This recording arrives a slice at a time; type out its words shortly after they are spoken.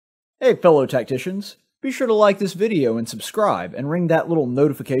Hey fellow tacticians, be sure to like this video and subscribe and ring that little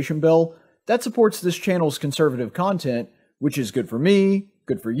notification bell. That supports this channel's conservative content, which is good for me,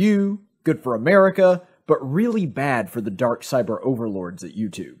 good for you, good for America, but really bad for the dark cyber overlords at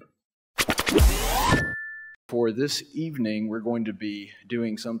YouTube. For this evening, we're going to be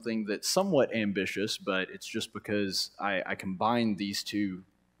doing something that's somewhat ambitious, but it's just because I combined these two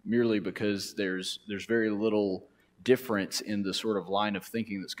merely because there's very little difference in the sort of line of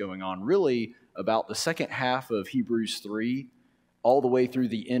thinking that's going on. Really, about the second half of Hebrews 3 all the way through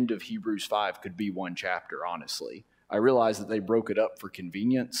the end of Hebrews 5 could be one chapter, honestly. I realize that they broke it up for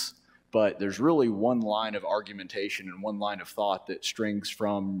convenience, but there's really one line of argumentation and one line of thought that strings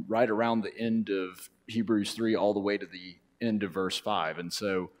from right around the end of Hebrews 3 all the way to the end of verse 5. And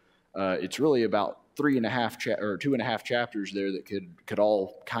so it's really about 2.5 chapters there that could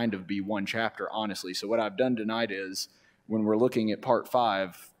all kind of be one chapter, honestly. So what I've done tonight is, when we're looking at part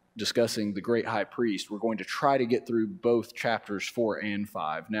 5, discussing the great high priest, we're going to try to get through both chapters 4 and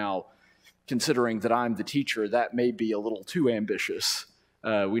 5. Now, considering that I'm the teacher, that may be a little too ambitious.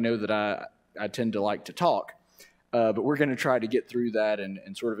 We know that I tend to like to talk, but we're going to try to get through that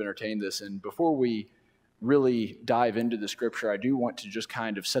and sort of entertain this. And before we really dive into the scripture, I do want to just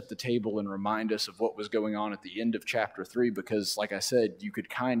kind of set the table and remind us of what was going on at the end of chapter 3, because like I said, you could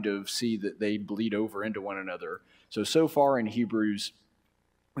kind of see that they bleed over into one another. So far in Hebrews,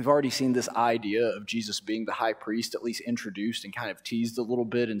 we've already seen this idea of Jesus being the high priest at least introduced and kind of teased a little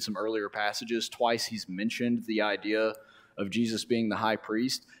bit in some earlier passages. Twice he's mentioned the idea of Jesus being the high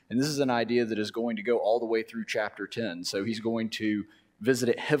priest, and this is an idea that is going to go all the way through chapter 10. So he's going to visit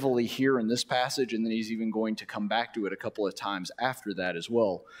it heavily here in this passage, and then he's even going to come back to it a couple of times after that as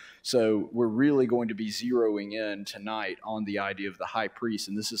well. So we're really going to be zeroing in tonight on the idea of the high priest,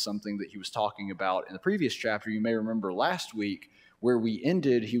 and this is something that he was talking about in the previous chapter. You may remember last week where we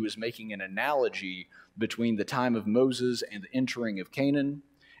ended, he was making an analogy between the time of Moses and the entering of Canaan,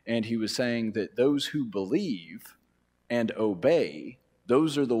 and he was saying that those who believe and obey,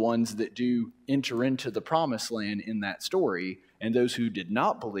 those are the ones that do enter into the promised land in that story. And those who did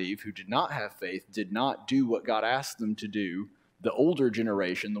not believe, who did not have faith, did not do what God asked them to do, the older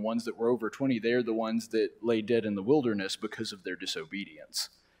generation, the ones that were over 20, they're the ones that lay dead in the wilderness because of their disobedience.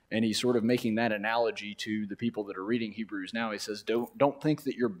 And he's sort of making that analogy to the people that are reading Hebrews now. He says, don't think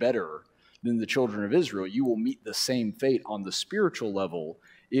that you're better than the children of Israel. You will meet the same fate on the spiritual level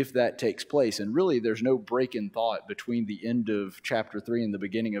if that takes place. And really, there's no break in thought between the end of chapter 3 and the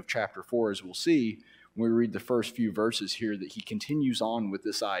beginning of chapter 4, as we'll see when we read the first few verses here, that he continues on with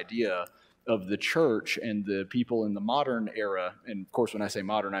this idea of the church and the people in the modern era. And of course, when I say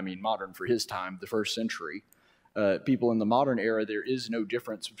modern, I mean modern for his time, the first century. People in the modern era, there is no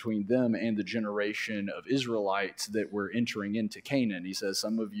difference between them and the generation of Israelites that were entering into Canaan. He says,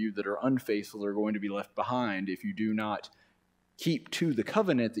 some of you that are unfaithful are going to be left behind if you do not keep to the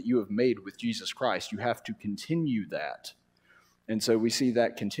covenant that you have made with Jesus Christ. You have to continue that. And so we see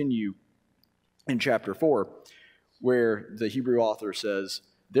that continue in chapter 4, where the Hebrew author says,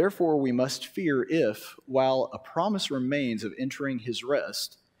 therefore we must fear if, while a promise remains of entering his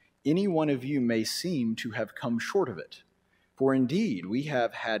rest, any one of you may seem to have come short of it. For indeed we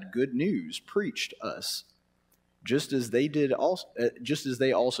have had good news preached us, just as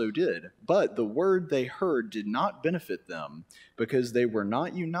they also did. But the word they heard did not benefit them, because they were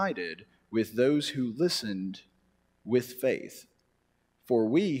not united with those who listened with faith. For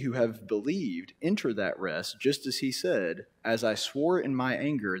we who have believed enter that rest, just as he said, as I swore in my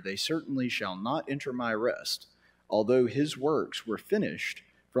anger, they certainly shall not enter my rest, although his works were finished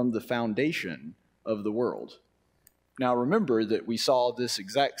from the foundation of the world. Now remember that we saw this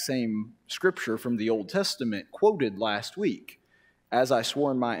exact same scripture from the Old Testament quoted last week. As I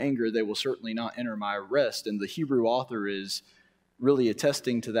swore in my anger, they will certainly not enter my rest. And the Hebrew author is really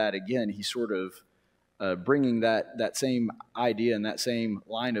attesting to that again. He's sort of bringing that same idea and that same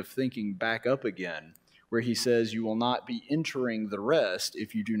line of thinking back up again, where he says, you will not be entering the rest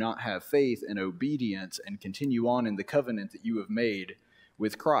if you do not have faith and obedience and continue on in the covenant that you have made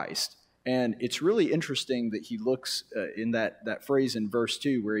with Christ. And it's really interesting that he looks in that phrase in verse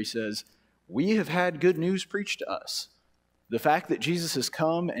 2 where he says, we have had good news preached to us. The fact that Jesus has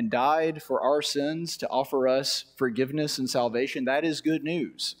come and died for our sins to offer us forgiveness and salvation, that is good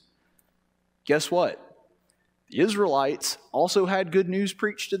news. Guess what? The Israelites also had good news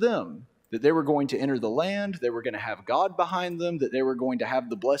preached to them, that they were going to enter the land, they were going to have God behind them, that they were going to have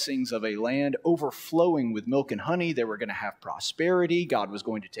the blessings of a land overflowing with milk and honey, they were going to have prosperity, God was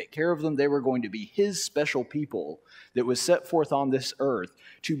going to take care of them, they were going to be his special people that was set forth on this earth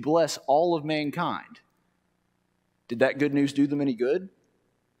to bless all of mankind. Did that good news do them any good?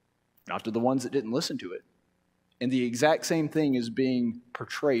 not to the ones that didn't listen to it. And the exact same thing is being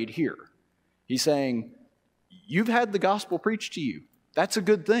portrayed here. He's saying, you've had the gospel preached to you. That's a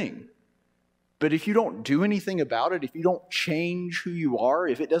good thing. But if you don't do anything about it, if you don't change who you are,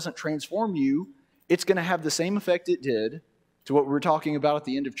 if it doesn't transform you, it's going to have the same effect it did to what we were talking about at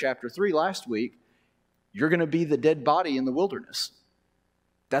the end of chapter 3 last week. You're going to be the dead body in the wilderness.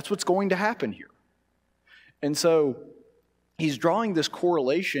 That's what's going to happen here. And so he's drawing this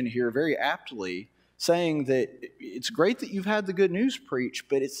correlation here very aptly, saying that it's great that you've had the good news preached,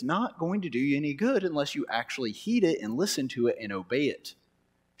 but it's not going to do you any good unless you actually heed it and listen to it and obey it,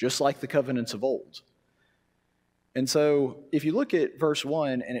 just like the covenants of old. And so if you look at verse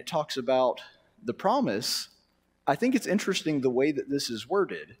 1 and it talks about the promise, I think it's interesting the way that this is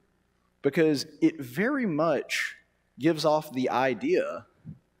worded, because it very much gives off the idea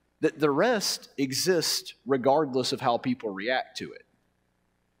that the rest exists regardless of how people react to it.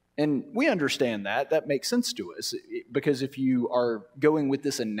 And we understand that. That makes sense to us, because if you are going with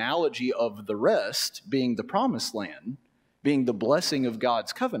this analogy of the rest being the promised land, being the blessing of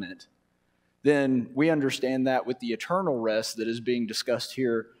God's covenant, then we understand that with the eternal rest that is being discussed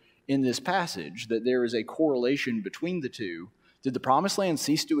here in this passage, that there is a correlation between the two. Did the promised land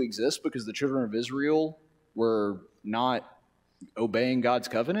cease to exist because the children of Israel were not obeying God's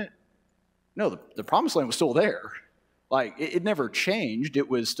covenant? No, the promised land was still there. Like, it never changed. It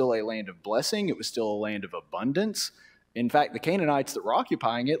was still a land of blessing. It was still a land of abundance. In fact, the Canaanites that were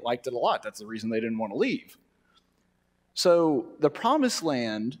occupying it liked it a lot. That's the reason they didn't want to leave. So the promised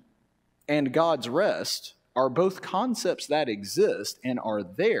land and God's rest are both concepts that exist and are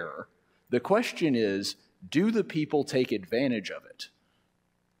there. The question is, do the people take advantage of it?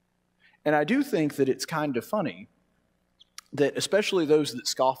 And I do think that it's kind of funny that especially those that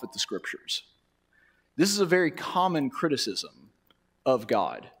scoff at the scriptures, this is a very common criticism of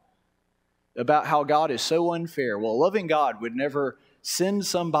God, about how God is so unfair. Well, a loving God would never send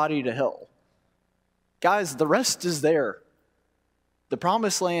somebody to hell. Guys, the rest is there. The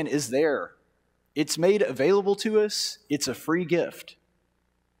promised land is there. It's made available to us. It's a free gift.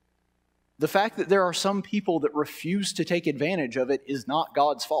 The fact that there are some people that refuse to take advantage of it is not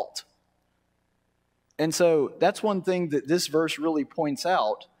God's fault. And so that's one thing that this verse really points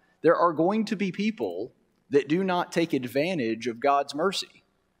out. There are going to be people that do not take advantage of God's mercy,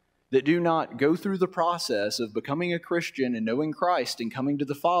 that do not go through the process of becoming a Christian and knowing Christ and coming to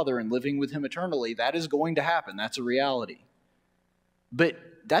the Father and living with Him eternally. That is going to happen. That's a reality. But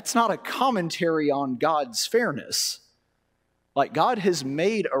that's not a commentary on God's fairness. Like, God has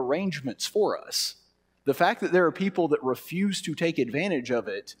made arrangements for us. The fact that there are people that refuse to take advantage of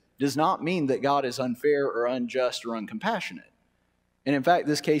it does not mean that God is unfair or unjust or uncompassionate. And in fact,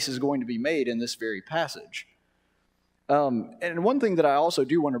 this case is going to be made in this very passage. And one thing that I also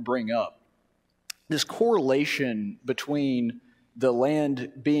do want to bring up, this correlation between the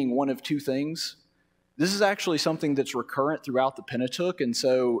land being one of two things, this is actually something that's recurrent throughout the Pentateuch. And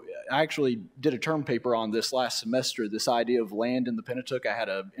so I actually did a term paper on this last semester, this idea of land in the Pentateuch. I had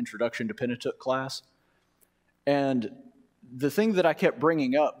an introduction to Pentateuch class. And the thing that I kept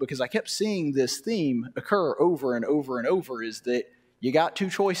bringing up, because I kept seeing this theme occur over and over and over, is that you got two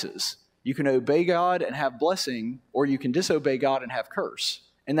choices. You can obey God and have blessing, or you can disobey God and have curse.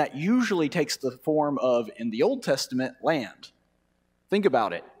 And that usually takes the form of, in the Old Testament, land. Think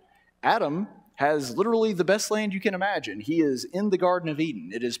about it. Adam has literally the best land you can imagine. He is in the Garden of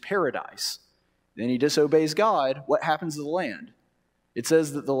Eden. It is paradise. Then he disobeys God. What happens to the land? It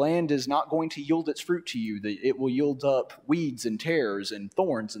says that the land is not going to yield its fruit to you, that it will yield up weeds and tares and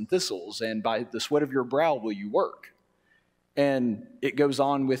thorns and thistles, and by the sweat of your brow will you work. And it goes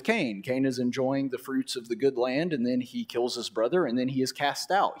on with Cain. Cain is enjoying the fruits of the good land, and then he kills his brother, and then he is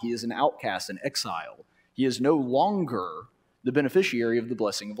cast out. He is an outcast, an exile. He is no longer the beneficiary of the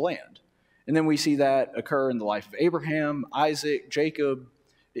blessing of land. And then we see that occur in the life of Abraham, Isaac, Jacob.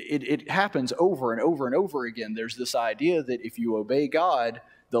 It happens over and over and over again. There's this idea that if you obey God,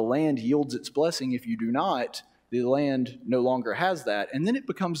 the land yields its blessing. If you do not, the land no longer has that. And then it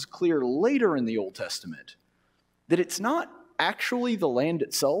becomes clear later in the Old Testament that it's not actually the land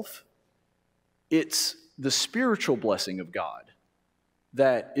itself, it's the spiritual blessing of God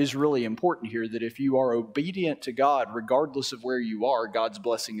that is really important here, that if you are obedient to God, regardless of where you are, God's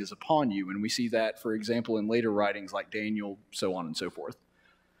blessing is upon you. And we see that, for example, in later writings like Daniel, so on and so forth.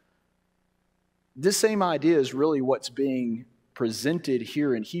 This same idea is really what's being presented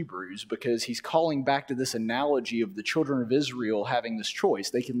here in Hebrews, because he's calling back to this analogy of the children of Israel having this choice.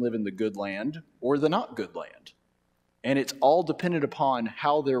 They can live in the good land or the not good land. And it's all dependent upon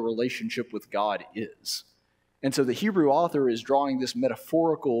how their relationship with God is. And so the Hebrew author is drawing this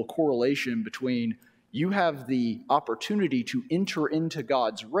metaphorical correlation between you have the opportunity to enter into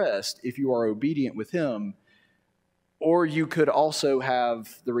God's rest if you are obedient with him, or you could also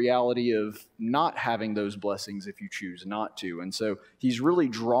have the reality of not having those blessings if you choose not to. And so he's really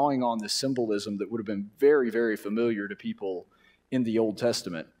drawing on this symbolism that would have been very, very familiar to people in the Old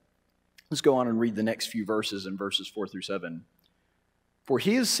Testament. Let's go on and read the next few verses in verses 4 through 7. For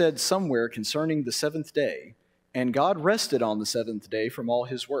he has said somewhere concerning the seventh day, and God rested on the seventh day from all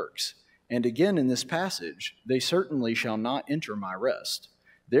his works. And again in this passage, they certainly shall not enter my rest.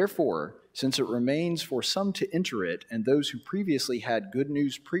 Therefore, since it remains for some to enter it, and those who previously had good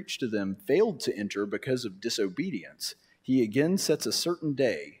news preached to them failed to enter because of disobedience, he again sets a certain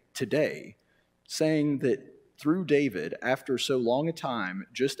day, today, saying that through David, after so long a time,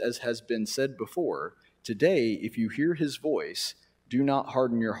 just as has been said before, today, if you hear his voice, do not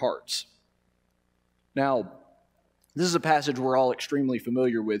harden your hearts. Now, this is a passage we're all extremely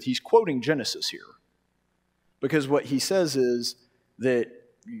familiar with. He's quoting Genesis here, because what he says is that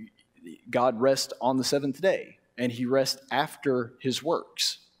God rests on the seventh day, and he rests after his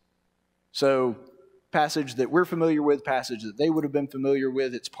works. So, passage that we're familiar with, passage that they would have been familiar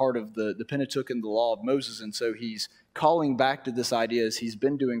with, it's part of the Pentateuch and the law of Moses, and so he's calling back to this idea as he's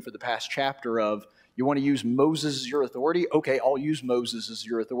been doing for the past chapter of, you want to use Moses as your authority? Okay, I'll use Moses as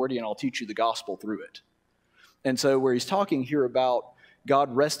your authority, and I'll teach you the gospel through it. And so where he's talking here about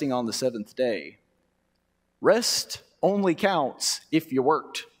God resting on the seventh day, rest only counts if you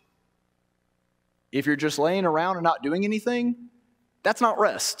worked. If you're just laying around and not doing anything, that's not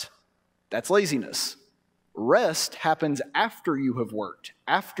rest. That's laziness. Rest happens after you have worked,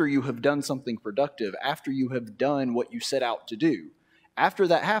 after you have done something productive, after you have done what you set out to do. After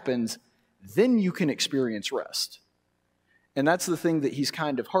that happens, then you can experience rest. And that's the thing that he's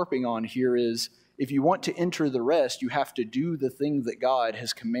kind of harping on here is, if you want to enter the rest, you have to do the thing that God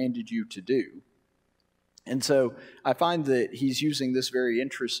has commanded you to do. And so I find that he's using this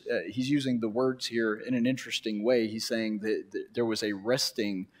he's using the words here in an interesting way. He's saying that there was a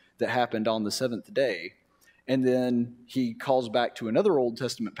resting that happened on the seventh day. And then he calls back to another Old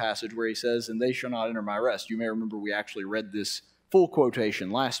Testament passage where he says, and they shall not enter my rest. You may remember we actually read this full quotation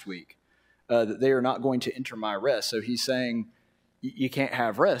last week, that they are not going to enter my rest. So he's saying you can't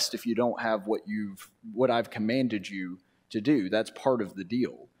have rest if you don't have what I've commanded you to do. That's part of the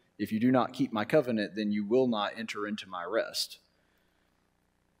deal. If you do not keep my covenant, then you will not enter into my rest.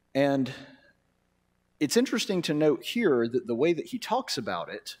 And it's interesting to note here that the way that he talks about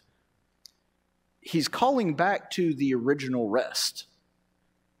it, he's calling back to the original rest.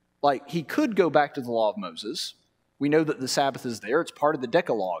 Like, he could go back to the law of Moses. We know that the Sabbath is there. It's part of the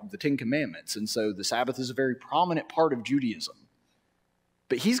Decalogue, the Ten Commandments. And so the Sabbath is a very prominent part of Judaism.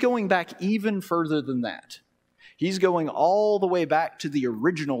 But he's going back even further than that. He's going all the way back to the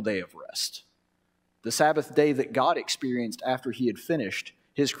original day of rest, the Sabbath day that God experienced after he had finished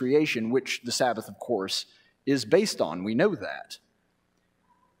his creation, which the Sabbath, of course, is based on. We know that.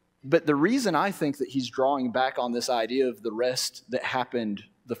 But the reason I think that he's drawing back on this idea of the rest that happened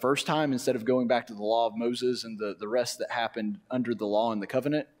the first time instead of going back to the law of Moses and the rest that happened under the law and the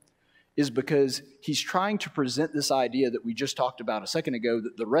covenant is because he's trying to present this idea that we just talked about a second ago,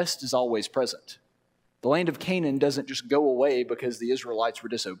 that the rest is always present. The land of Canaan doesn't just go away because the Israelites were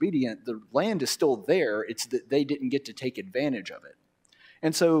disobedient. The land is still there. It's that they didn't get to take advantage of it.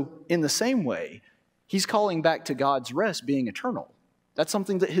 And so, in the same way, he's calling back to God's rest being eternal. That's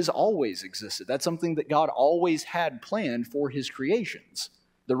something that has always existed. That's something that God always had planned for his creations.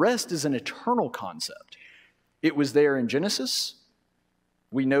 The rest is an eternal concept. It was there in Genesis.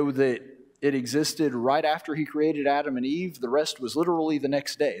 We know that it existed right after he created Adam and Eve. The rest was literally the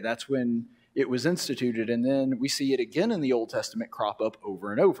next day. That's when it was instituted, and then we see it again in the Old Testament crop up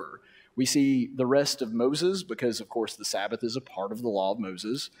over and over. We see the rest of Moses because, of course, the Sabbath is a part of the law of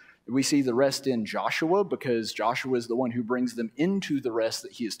Moses. We see the rest in Joshua because Joshua is the one who brings them into the rest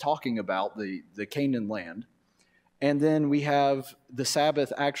that he is talking about, the Canaan land. And then we have the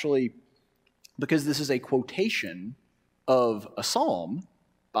Sabbath actually, because this is a quotation of a psalm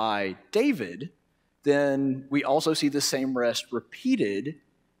by David, then we also see the same rest repeated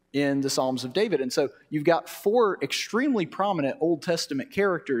in the Psalms of David. And so you've got four extremely prominent Old Testament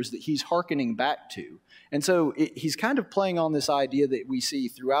characters that he's hearkening back to. And so he's kind of playing on this idea that we see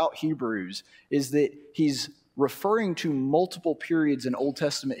throughout Hebrews, is that he's referring to multiple periods in Old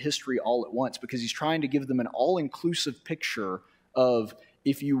Testament history all at once, because he's trying to give them an all-inclusive picture of,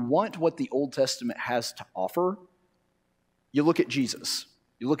 if you want what the Old Testament has to offer, you look at Jesus,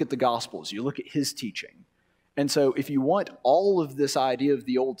 you look at the Gospels, you look at his teaching. And so if you want all of this idea of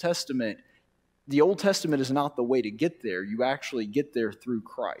the Old Testament, the Old Testament is not the way to get there. You actually get there through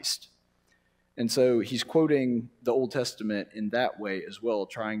Christ. And so he's quoting the Old Testament in that way as well,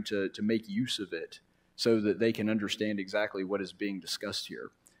 trying to make use of it so that they can understand exactly what is being discussed here.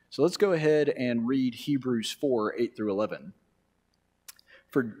 So let's go ahead and read Hebrews 4, 8 through 11.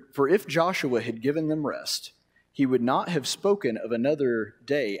 For if Joshua had given them rest, he would not have spoken of another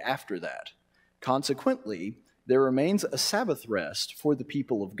day after that. Consequently, there remains a Sabbath rest for the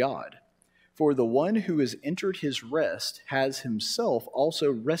people of God. For the one who has entered his rest has himself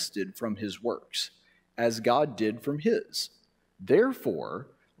also rested from his works, as God did from his. Therefore,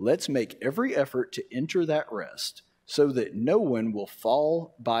 let's make every effort to enter that rest, so that no one will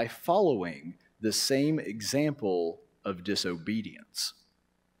fall by following the same example of disobedience.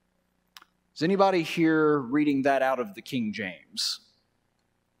 Is anybody here reading that out of the King James?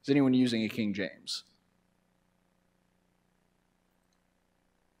 Is anyone using a King James?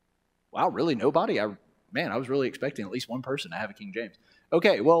 Wow, really? Nobody? I was really expecting at least one person to have a King James.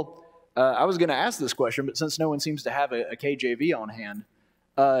 Okay, well, I was going to ask this question, but since no one seems to have a KJV on hand,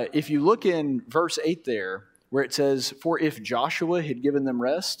 if you look in verse 8 there, where it says, for if Joshua had given them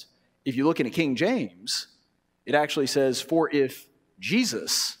rest, if you look in a King James, it actually says, for if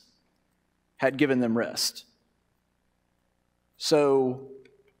Jesus had given them rest. So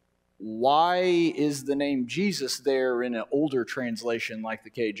why is the name Jesus there in an older translation like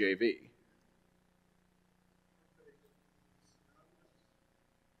the KJV?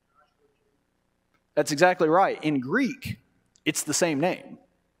 That's exactly right. In Greek, it's the same name.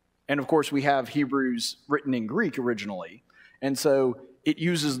 And of course, we have Hebrews written in Greek originally. And so it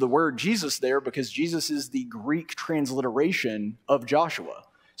uses the word Jesus there because Jesus is the Greek transliteration of Joshua.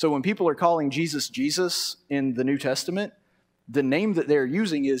 So when people are calling Jesus Jesus in the New Testament, the name that they're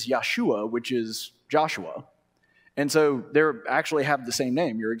using is Yeshua, which is Joshua. And so they actually have the same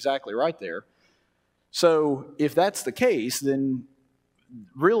name. You're exactly right there. So if that's the case, then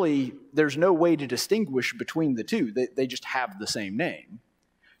really there's no way to distinguish between the two. They just have the same name.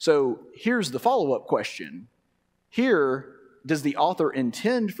 So here's the follow-up question. Here, does the author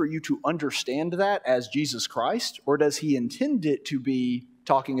intend for you to understand that as Jesus Christ, or does he intend it to be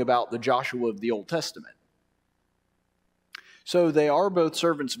talking about the Joshua of the Old Testament? So they are both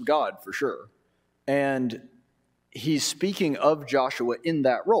servants of God, for sure. And he's speaking of Joshua in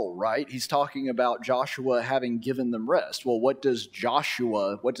that role, right? He's talking about Joshua having given them rest. Well, what does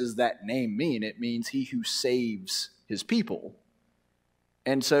that name mean? It means he who saves his people.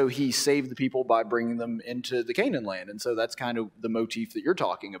 And so he saved the people by bringing them into the Canaan land. And so that's kind of the motif that you're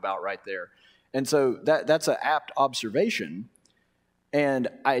talking about right there. And so that's an apt observation. And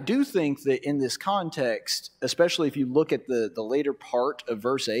I do think that in this context, especially if you look at the later part of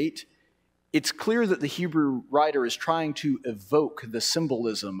verse 8, it's clear that the Hebrew writer is trying to evoke the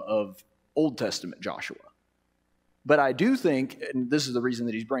symbolism of Old Testament Joshua. But I do think, and this is the reason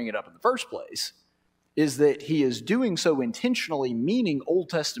that he's bringing it up in the first place, is that he is doing so intentionally, meaning Old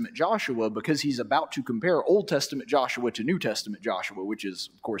Testament Joshua, because he's about to compare Old Testament Joshua to New Testament Joshua, which is,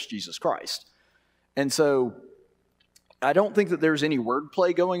 of course, Jesus Christ. And so I don't think that there's any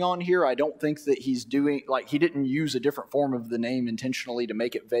wordplay going on here. I don't think that he's doing, he didn't use a different form of the name intentionally to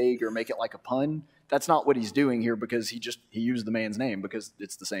make it vague or make it like a pun. That's not what he's doing here, because he used the man's name because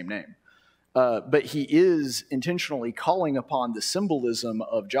it's the same name. But he is intentionally calling upon the symbolism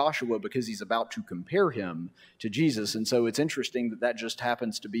of Joshua because he's about to compare him to Jesus. And so it's interesting that just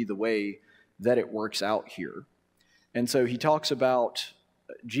happens to be the way that it works out here. And so he talks about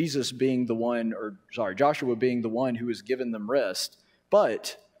Joshua being the one who has given them rest.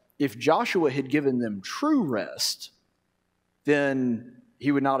 But if Joshua had given them true rest, then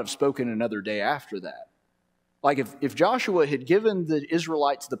he would not have spoken another day after that. Like if Joshua had given the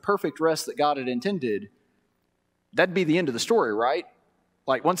Israelites the perfect rest that God had intended, that'd be the end of the story, right?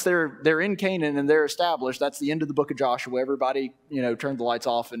 Like once they're in Canaan and they're established, that's the end of the book of Joshua. Everybody, turn the lights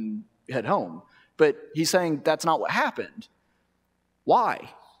off and head home. But he's saying that's not what happened. Why?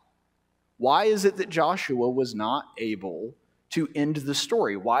 Why is it that Joshua was not able to end the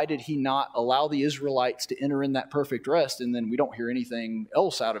story? Why did he not allow the Israelites to enter in that perfect rest, and then we don't hear anything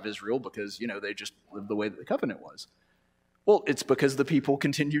else out of Israel because, they just lived the way that the covenant was? Well, it's because the people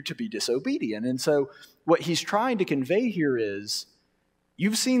continued to be disobedient. And so what he's trying to convey here is,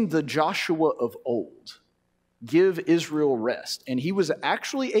 you've seen the Joshua of old give Israel rest, and he was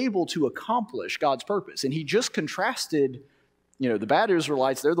actually able to accomplish God's purpose. And he just contrasted, the bad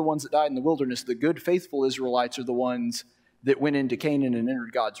Israelites, they're the ones that died in the wilderness. The good, faithful Israelites are the ones that went into Canaan and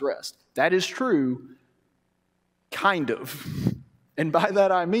entered God's rest. That is true, kind of. And by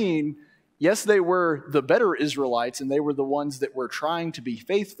that I mean, Yes, they were the better Israelites, and they were the ones that were trying to be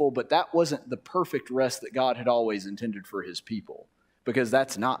faithful, but that wasn't the perfect rest that God had always intended for his people, because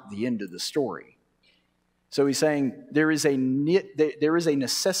that's not the end of the story. So he's saying there is a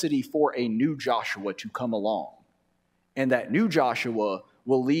necessity for a new Joshua to come along, and that new Joshua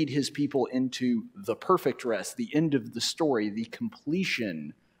will lead his people into the perfect rest, the end of the story, the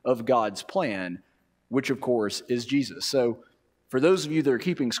completion of God's plan, which of course is Jesus. So for those of you that are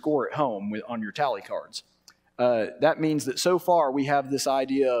keeping score at home on your tally cards, that means that so far we have this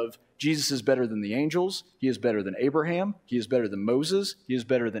idea of Jesus is better than the angels, he is better than Abraham, he is better than Moses, he is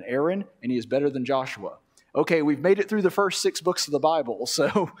better than Aaron, and he is better than Joshua. Okay, we've made it through the first 6 books of the Bible,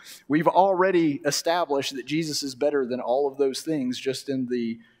 so we've already established that Jesus is better than all of those things just in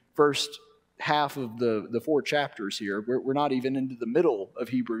the first half of the 4 chapters here. We're not even into the middle of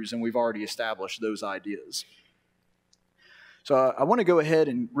Hebrews, and we've already established those ideas. So I want to go ahead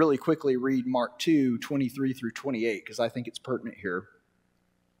and really quickly read Mark 2, 23 through 28, because I think it's pertinent here.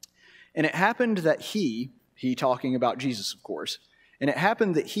 And it happened that he talking about Jesus, of course, and it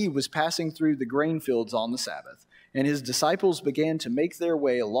happened that he was passing through the grain fields on the Sabbath, and his disciples began to make their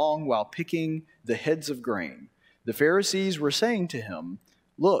way along while picking the heads of grain. The Pharisees were saying to him,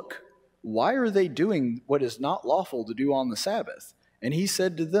 "Look, why are they doing what is not lawful to do on the Sabbath?" And he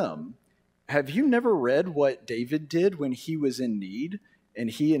said to them, "Have you never read what David did when he was in need, and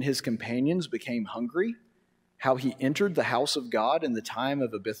he and his companions became hungry? How he entered the house of God in the time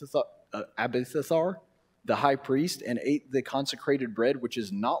of Abiathar, the high priest, and ate the consecrated bread, which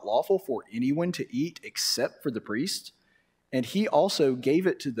is not lawful for anyone to eat except for the priest? And he also gave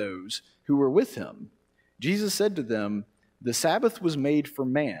it to those who were with him." Jesus said to them, "The Sabbath was made for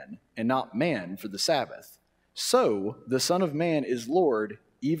man, and not man for the Sabbath. So the Son of Man is Lord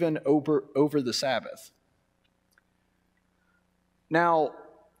even over the Sabbath." Now,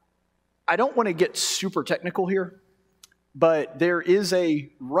 I don't want to get super technical here, but there is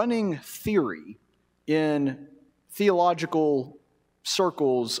a running theory in theological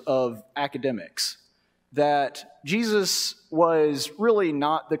circles of academics that Jesus was really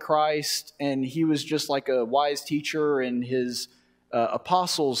not the Christ, and he was just like a wise teacher, and his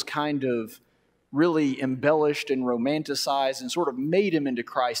apostles kind of really embellished and romanticized and sort of made him into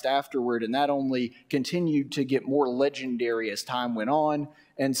Christ afterward, and that only continued to get more legendary as time went on.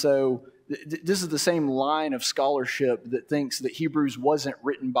 And so this is the same line of scholarship that thinks that Hebrews wasn't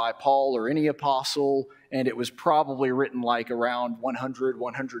written by Paul or any apostle, and it was probably written like around 100,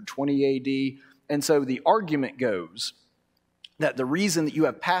 120 AD. And so the argument goes that the reason that you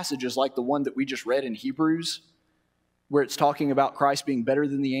have passages like the one that we just read in Hebrews, where it's talking about Christ being better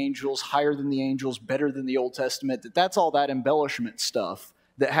than the angels, higher than the angels, better than the Old Testament, that's all that embellishment stuff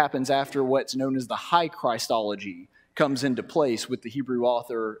that happens after what's known as the high Christology comes into place with the Hebrew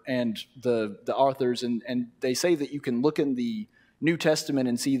author and the authors. And they say that you can look in the New Testament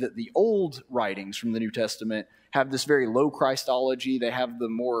and see that the old writings from the New Testament have this very low Christology. They have the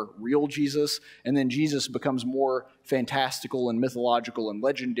more real Jesus, and then Jesus becomes more fantastical and mythological and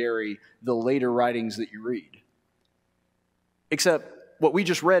legendary the later writings that you read. Except what we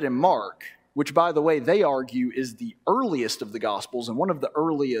just read in Mark, which, by the way, they argue is the earliest of the Gospels and one of the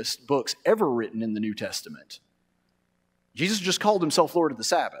earliest books ever written in the New Testament. Jesus just called himself Lord of the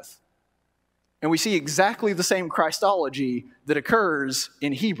Sabbath. And we see exactly the same Christology that occurs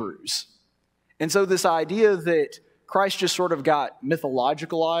in Hebrews. And so this idea that Christ just sort of got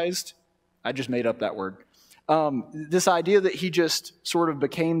mythologicalized, I just made up that word, this idea that he just sort of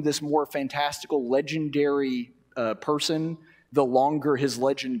became this more fantastical, legendary person the longer his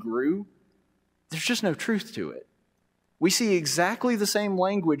legend grew, there's just no truth to it. We see exactly the same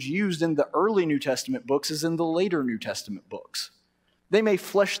language used in the early New Testament books as in the later New Testament books. They may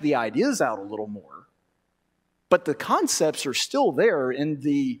flesh the ideas out a little more, but the concepts are still there in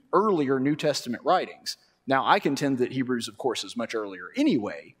the earlier New Testament writings. Now, I contend that Hebrews, of course, is much earlier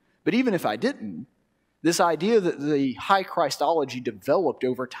anyway, but even if I didn't, this idea that the high Christology developed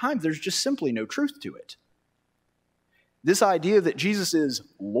over time, there's just simply no truth to it. This idea that Jesus is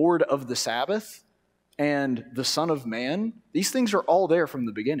Lord of the Sabbath and the Son of Man, these things are all there from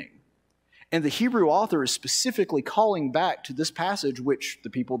the beginning. And the Hebrew author is specifically calling back to this passage, which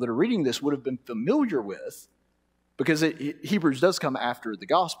the people that are reading this would have been familiar with, because Hebrews does come after the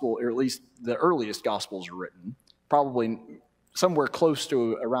gospel, or at least the earliest gospels are written, probably somewhere close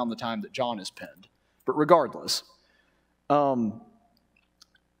to around the time that John is penned. But regardless,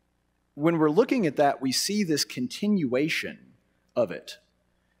 when we're looking at that, we see this continuation of it.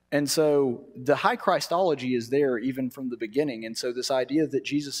 And so the high Christology is there even from the beginning. And so this idea that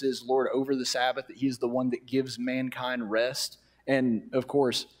Jesus is Lord over the Sabbath, that he's the one that gives mankind rest. And of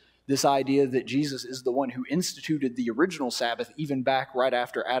course, this idea that Jesus is the one who instituted the original Sabbath even back right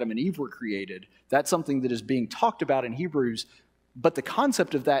after Adam and Eve were created. That's something that is being talked about in Hebrews, but the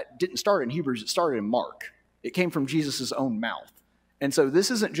concept of that didn't start in Hebrews, it started in Mark. It came from Jesus' own mouth. And so this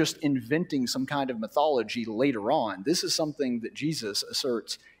isn't just inventing some kind of mythology later on. This is something that Jesus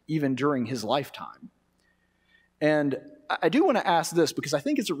asserts even during his lifetime. And I do want to ask this because I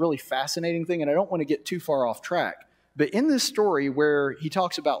think it's a really fascinating thing, and I don't want to get too far off track. But in this story where he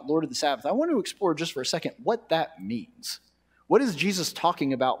talks about Lord of the Sabbath, I want to explore just for a second what that means. What is Jesus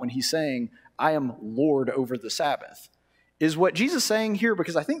talking about when he's saying, I am Lord over the Sabbath? Is what Jesus saying here,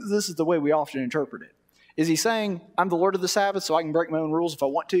 because I think this is the way we often interpret it, is he saying, I'm the Lord of the Sabbath, so I can break my own rules if I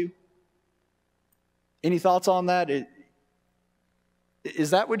want to? Any thoughts on that?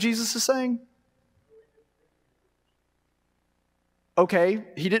 Is that what Jesus is saying? Okay,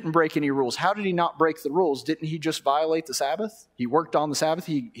 he didn't break any rules. How did he not break the rules? Didn't he just violate the Sabbath? He worked on the Sabbath.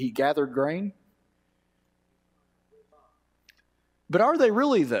 He gathered grain. But are they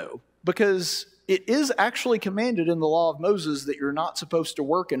really, though? Because it is actually commanded in the law of Moses that you're not supposed to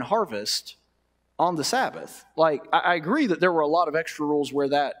work and harvest on the Sabbath. Like, I agree that there were a lot of extra rules where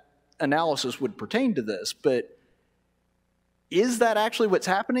that analysis would pertain to this, but is that actually what's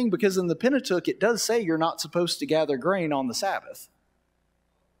happening? Because in the Pentateuch, it does say you're not supposed to gather grain on the Sabbath.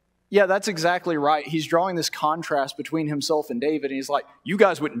 Yeah, that's exactly right. He's drawing this contrast between himself and David, and he's like, you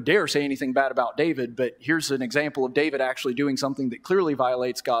guys wouldn't dare say anything bad about David, but here's an example of David actually doing something that clearly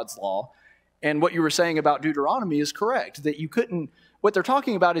violates God's law. And what you were saying about Deuteronomy is correct, that you couldn't, what they're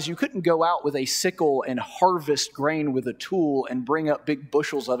talking about is you couldn't go out with a sickle and harvest grain with a tool and bring up big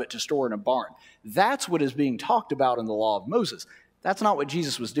bushels of it to store in a barn. That's what is being talked about in the law of Moses. That's not what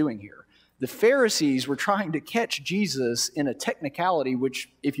Jesus was doing here. The Pharisees were trying to catch Jesus in a technicality,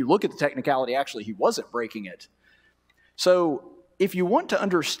 which, if you look at the technicality, actually he wasn't breaking it. So if you want to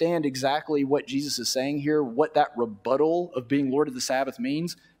understand exactly what Jesus is saying here, what that rebuttal of being Lord of the Sabbath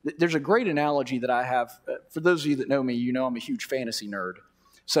means, there's a great analogy that I have. For those of you that know me, you know I'm a huge fantasy nerd.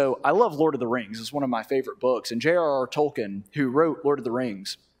 So I love Lord of the Rings. It's one of my favorite books. And J.R.R. Tolkien, who wrote Lord of the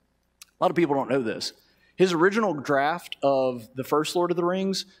Rings, a lot of people don't know this. His original draft of the first Lord of the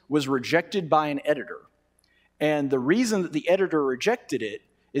Rings was rejected by an editor. And the reason that the editor rejected it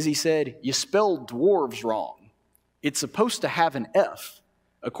is he said, you spelled dwarves wrong. It's supposed to have an F.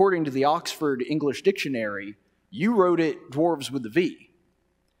 According to the Oxford English Dictionary, you wrote it dwarves with a V.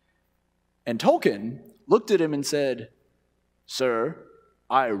 And Tolkien looked at him and said, sir,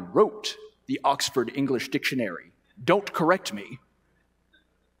 I wrote the Oxford English Dictionary. Don't correct me.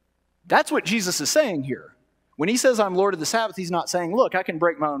 That's what Jesus is saying here. When he says I'm Lord of the Sabbath, he's not saying, look, I can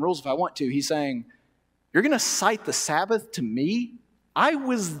break my own rules if I want to. He's saying, you're going to cite the Sabbath to me? I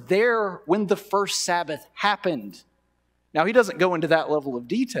was there when the first Sabbath happened. Now, he doesn't go into that level of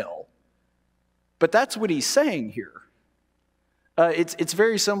detail, but that's what he's saying here. It's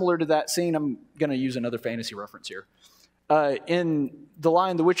very similar to that scene. I'm going to use another fantasy reference here. In The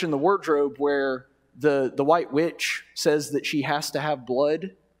Lion, the Witch, and the Wardrobe, where the White Witch says that she has to have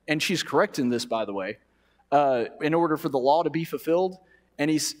blood, and she's correct in this, by the way, in order for the law to be fulfilled. And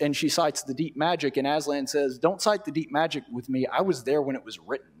she cites the deep magic, and Aslan says, don't cite the deep magic with me. I was there when it was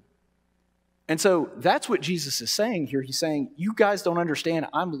written. And so that's what Jesus is saying here. He's saying, you guys don't understand.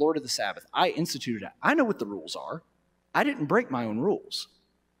 I'm Lord of the Sabbath. I instituted it. I know what the rules are. I didn't break my own rules.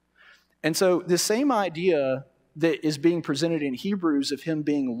 And so this same idea that is being presented in Hebrews of him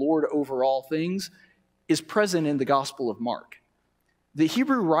being Lord over all things is present in the Gospel of Mark. The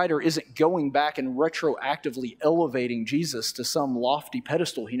Hebrew writer isn't going back and retroactively elevating Jesus to some lofty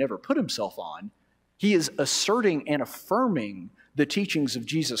pedestal he never put himself on. He is asserting and affirming the teachings of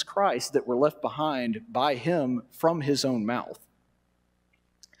Jesus Christ that were left behind by him from his own mouth.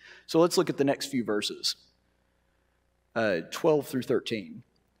 So let's look at the next few verses, 12 through 13.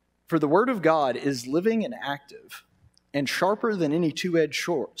 For the word of God is living and active, and sharper than any two-edged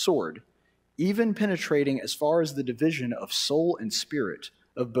sword, even penetrating as far as the division of soul and spirit,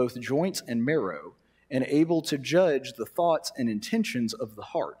 of both joints and marrow, and able to judge the thoughts and intentions of the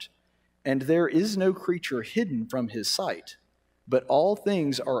heart. And there is no creature hidden from his sight, but all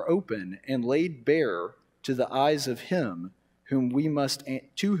things are open and laid bare to the eyes of him to whom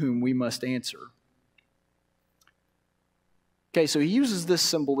we must answer. Okay, so he uses this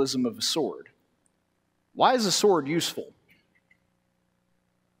symbolism of a sword. Why is a sword useful?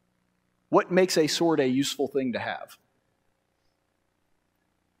 What makes a sword a useful thing to have?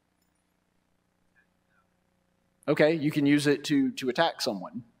 Okay, you can use it to attack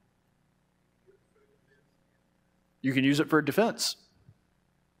someone. You can use it for defense.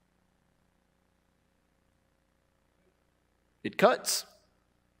 It cuts.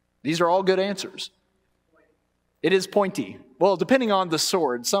 These are all good answers. It is pointy. Well, depending on the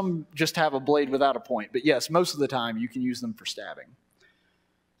sword, some just have a blade without a point. But yes, most of the time you can use them for stabbing.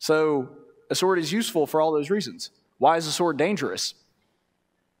 So a sword is useful for all those reasons. Why is a sword dangerous?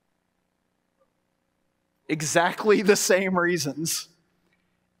 Exactly the same reasons.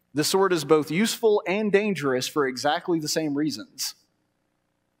 The sword is both useful and dangerous for exactly the same reasons.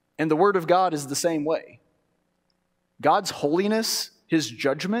 And the Word of God is the same way. God's holiness, His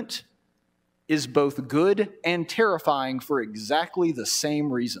judgment, is both good and terrifying for exactly the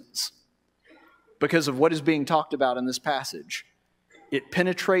same reasons. Because of what is being talked about in this passage. It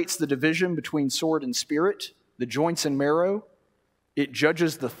penetrates the division between sword and spirit, the joints and marrow. It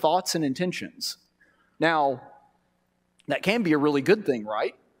judges the thoughts and intentions. Now, that can be a really good thing,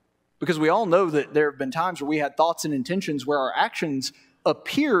 right? Because we all know that there have been times where we had thoughts and intentions where our actions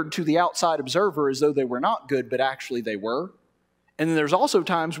appeared to the outside observer as though they were not good, but actually they were. And then there's also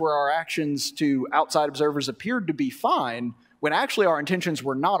times where our actions to outside observers appeared to be fine when actually our intentions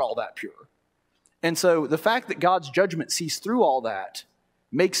were not all that pure. And so the fact that God's judgment sees through all that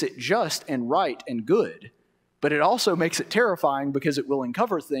makes it just and right and good, but it also makes it terrifying because it will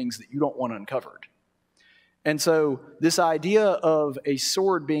uncover things that you don't want uncovered. And so this idea of a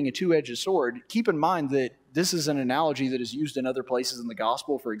sword being a two-edged sword, keep in mind that this is an analogy that is used in other places in the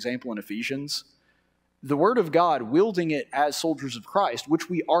gospel, for example, in Ephesians. The Word of God, wielding it as soldiers of Christ, which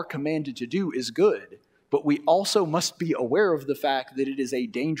we are commanded to do, is good, but we also must be aware of the fact that it is a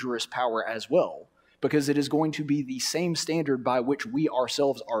dangerous power as well, because it is going to be the same standard by which we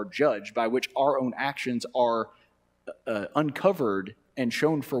ourselves are judged, by which our own actions are uncovered and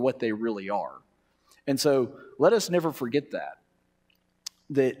shown for what they really are. And so let us never forget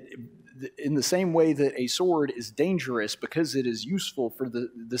that in the same way that a sword is dangerous because it is useful for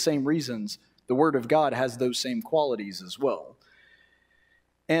the same reasons, the Word of God has those same qualities as well.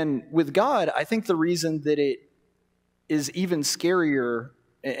 And with God, I think the reason that it is even scarier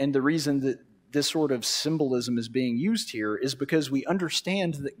and the reason that this sort of symbolism is being used here is because we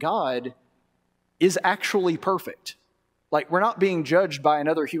understand that God is actually perfect. Like, we're not being judged by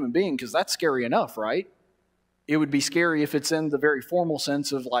another human being because that's scary enough, right? It would be scary if it's in the very formal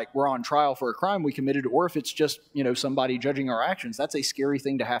sense of like we're on trial for a crime we committed, or if it's just, somebody judging our actions. That's a scary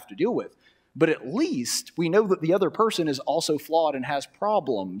thing to have to deal with. But at least we know that the other person is also flawed and has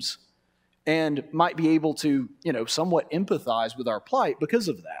problems and might be able to, somewhat empathize with our plight because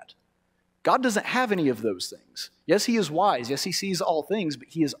of that. God doesn't have any of those things. Yes, He is wise. Yes, He sees all things, but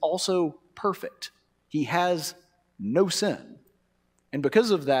He is also perfect. He has no sin. And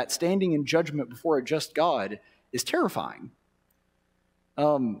because of that, standing in judgment before a just God is terrifying.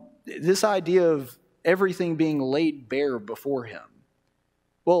 This idea of everything being laid bare before Him.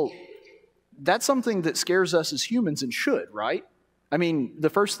 Well, that's something that scares us as humans and should, right? I mean, the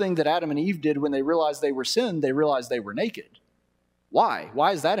first thing that Adam and Eve did when they realized they were sinned, they realized they were naked. Why?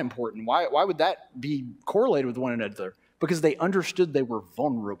 Why is that important? Why would that be correlated with one another? Because they understood they were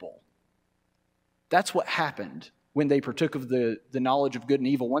vulnerable. That's what happened when they partook of the knowledge of good and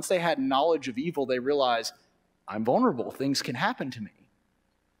evil. Once they had knowledge of evil, they realized, I'm vulnerable. Things can happen to me.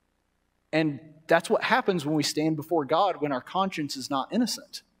 And that's what happens when we stand before God when our conscience is not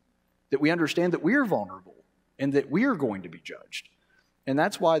innocent. That we understand that we are vulnerable and that we are going to be judged. And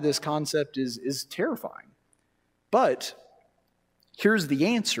that's why this concept is terrifying. But here's the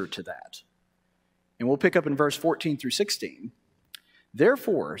answer to that. And we'll pick up in verse 14 through 16.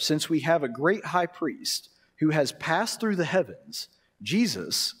 Therefore, since we have a great high priest who has passed through the heavens,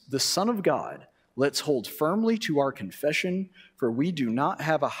 Jesus, the Son of God, let's hold firmly to our confession, for we do not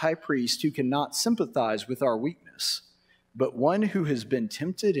have a high priest who cannot sympathize with our weakness, but one who has been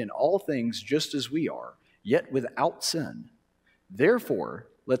tempted in all things just as we are, yet without sin. Therefore,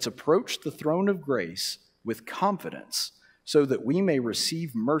 let's approach the throne of grace with confidence, so that we may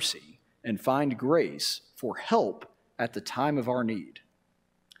receive mercy and find grace for help at the time of our need.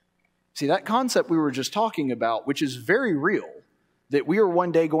 See, that concept we were just talking about, which is very real, that we are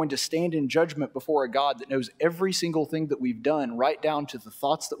one day going to stand in judgment before a God that knows every single thing that we've done, right down to the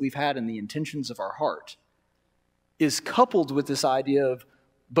thoughts that we've had and the intentions of our heart, is coupled with this idea of,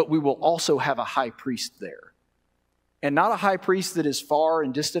 but we will also have a high priest there. And not a high priest that is far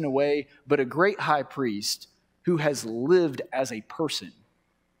and distant away, but a great high priest who has lived as a person.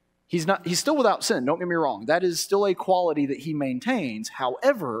 He's still without sin, don't get me wrong. That is still a quality that he maintains.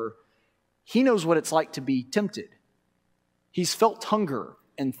 However, he knows what it's like to be tempted. He's felt hunger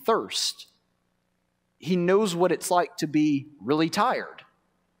and thirst. He knows what it's like to be really tired.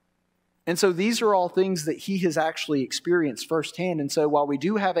 And so these are all things that he has actually experienced firsthand. And so while we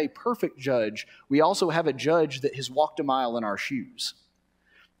do have a perfect judge, we also have a judge that has walked a mile in our shoes.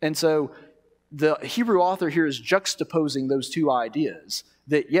 And so the Hebrew author here is juxtaposing those two ideas,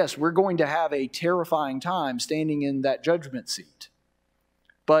 that yes, we're going to have a terrifying time standing in that judgment seat.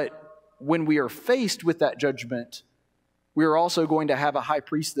 But when we are faced with that judgment, we are also going to have a high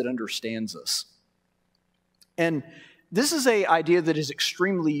priest that understands us. And this is an idea that is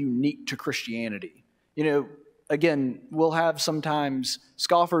extremely unique to Christianity. Again, we'll have sometimes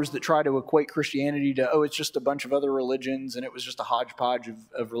scoffers that try to equate Christianity to, it's just a bunch of other religions and it was just a hodgepodge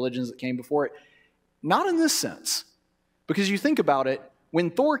of religions that came before it. Not in this sense. Because you think about it, when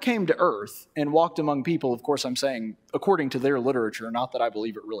Thor came to Earth and walked among people, of course I'm saying according to their literature, not that I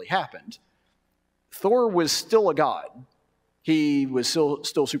believe it really happened, Thor was still a god. He was still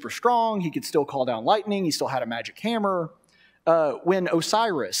super strong. He could still call down lightning. He still had a magic hammer. When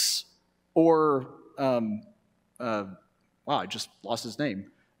Osiris, or, I just lost his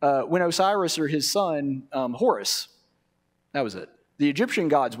name. When Osiris or his son, Horus, that was it. The Egyptian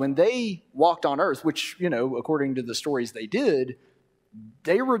gods, when they walked on earth, which, according to the stories they did,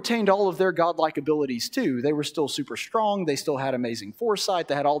 they retained all of their godlike abilities too. They were still super strong. They still had amazing foresight.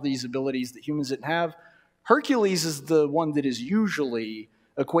 They had all these abilities that humans didn't have. Hercules is the one that is usually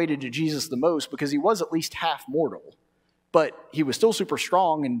equated to Jesus the most because he was at least half mortal. But he was still super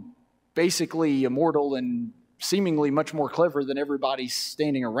strong and basically immortal and seemingly much more clever than everybody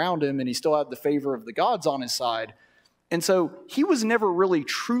standing around him, and he still had the favor of the gods on his side. And so he was never really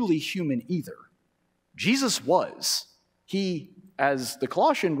truly human either. Jesus was. He, as the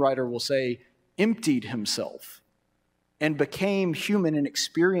Colossian writer will say, emptied himself and became human and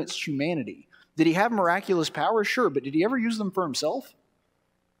experienced humanity. Did he have miraculous powers? Sure, but did he ever use them for himself?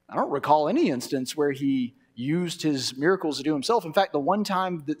 I don't recall any instance where he used his miracles to do himself. In fact, the one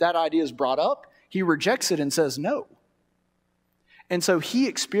time that idea is brought up, he rejects it and says no. And so he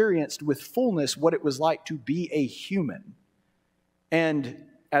experienced with fullness what it was like to be a human. And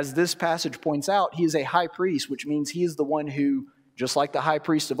as this passage points out, he is a high priest, which means he is the one who, just like the high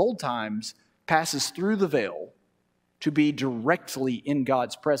priest of old times, passes through the veil to be directly in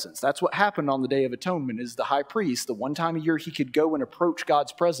God's presence. That's what happened on the Day of Atonement, is the high priest, the one time a year he could go and approach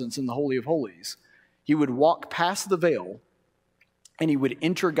God's presence in the Holy of Holies. He would walk past the veil and he would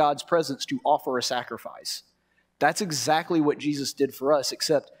enter God's presence to offer a sacrifice. That's exactly what Jesus did for us,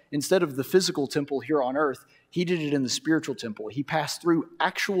 except instead of the physical temple here on earth, he did it in the spiritual temple. He passed through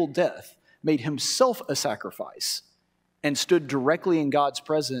actual death, made himself a sacrifice, and stood directly in God's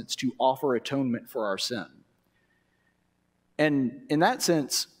presence to offer atonement for our sin. And in that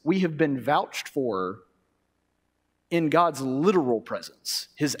sense, we have been vouched for in God's literal presence,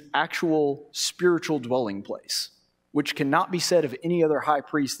 his actual spiritual dwelling place, which cannot be said of any other high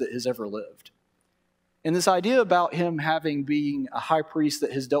priest that has ever lived. And this idea about him being a high priest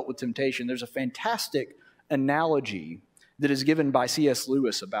that has dealt with temptation, there's a fantastic analogy that is given by C.S.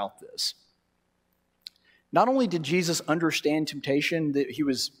 Lewis about this. Not only did Jesus understand temptation, that he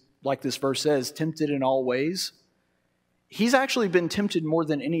was, like this verse says, tempted in all ways, he's actually been tempted more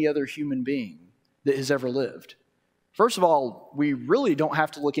than any other human being that has ever lived. First of all, we really don't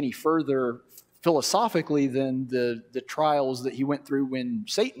have to look any further philosophically than the trials that he went through when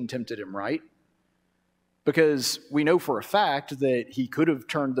Satan tempted him, right? Because we know for a fact that he could have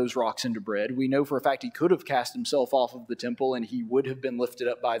turned those rocks into bread. We know for a fact he could have cast himself off of the temple and he would have been lifted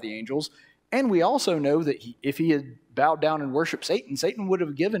up by the angels. And we also know that if he had bowed down and worshiped Satan, Satan would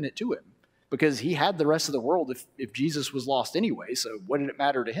have given it to him because he had the rest of the world if Jesus was lost anyway, so what did it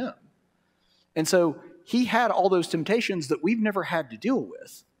matter to him? And so he had all those temptations that we've never had to deal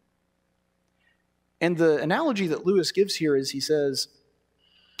with. And the analogy that Lewis gives here is he says,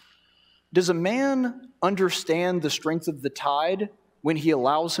 does a man understand the strength of the tide when he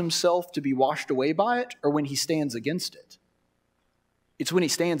allows himself to be washed away by it, or when he stands against it? It's when he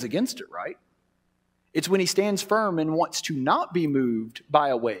stands against it, right? It's when he stands firm and wants to not be moved by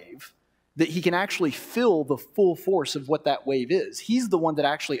a wave that he can actually feel the full force of what that wave is. He's the one that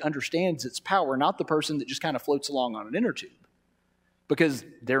actually understands its power, not the person that just kind of floats along on an inner tube, because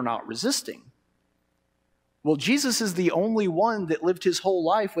they're not resisting. Well, Jesus is the only one that lived his whole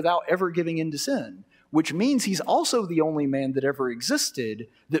life without ever giving in to sin, which means he's also the only man that ever existed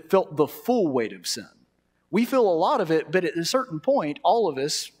that felt the full weight of sin. We feel a lot of it, but at a certain point, all of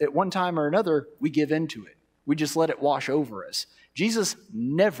us, at one time or another, we give into it. We just let it wash over us. Jesus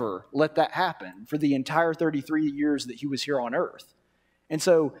never let that happen for the entire 33 years that he was here on earth. And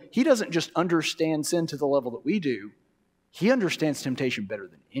so he doesn't just understand sin to the level that we do. He understands temptation better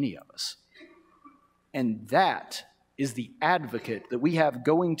than any of us. And that is the advocate that we have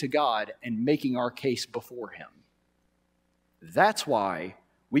going to God and making our case before him. That's why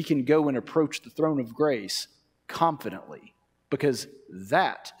we can go and approach the throne of grace confidently because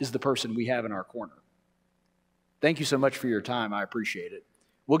that is the person we have in our corner. Thank you so much for your time. I appreciate it.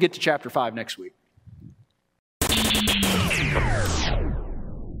 We'll get to chapter 5 next week.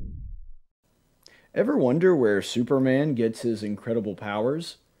 Ever wonder where Superman gets his incredible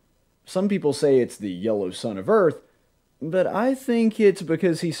powers? Some people say it's the yellow sun of Earth, but I think it's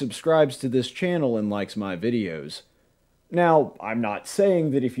because he subscribes to this channel and likes my videos. Now, I'm not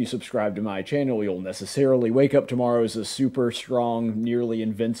saying that if you subscribe to my channel you'll necessarily wake up tomorrow as a super strong, nearly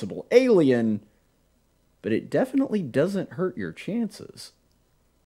invincible alien, but it definitely doesn't hurt your chances.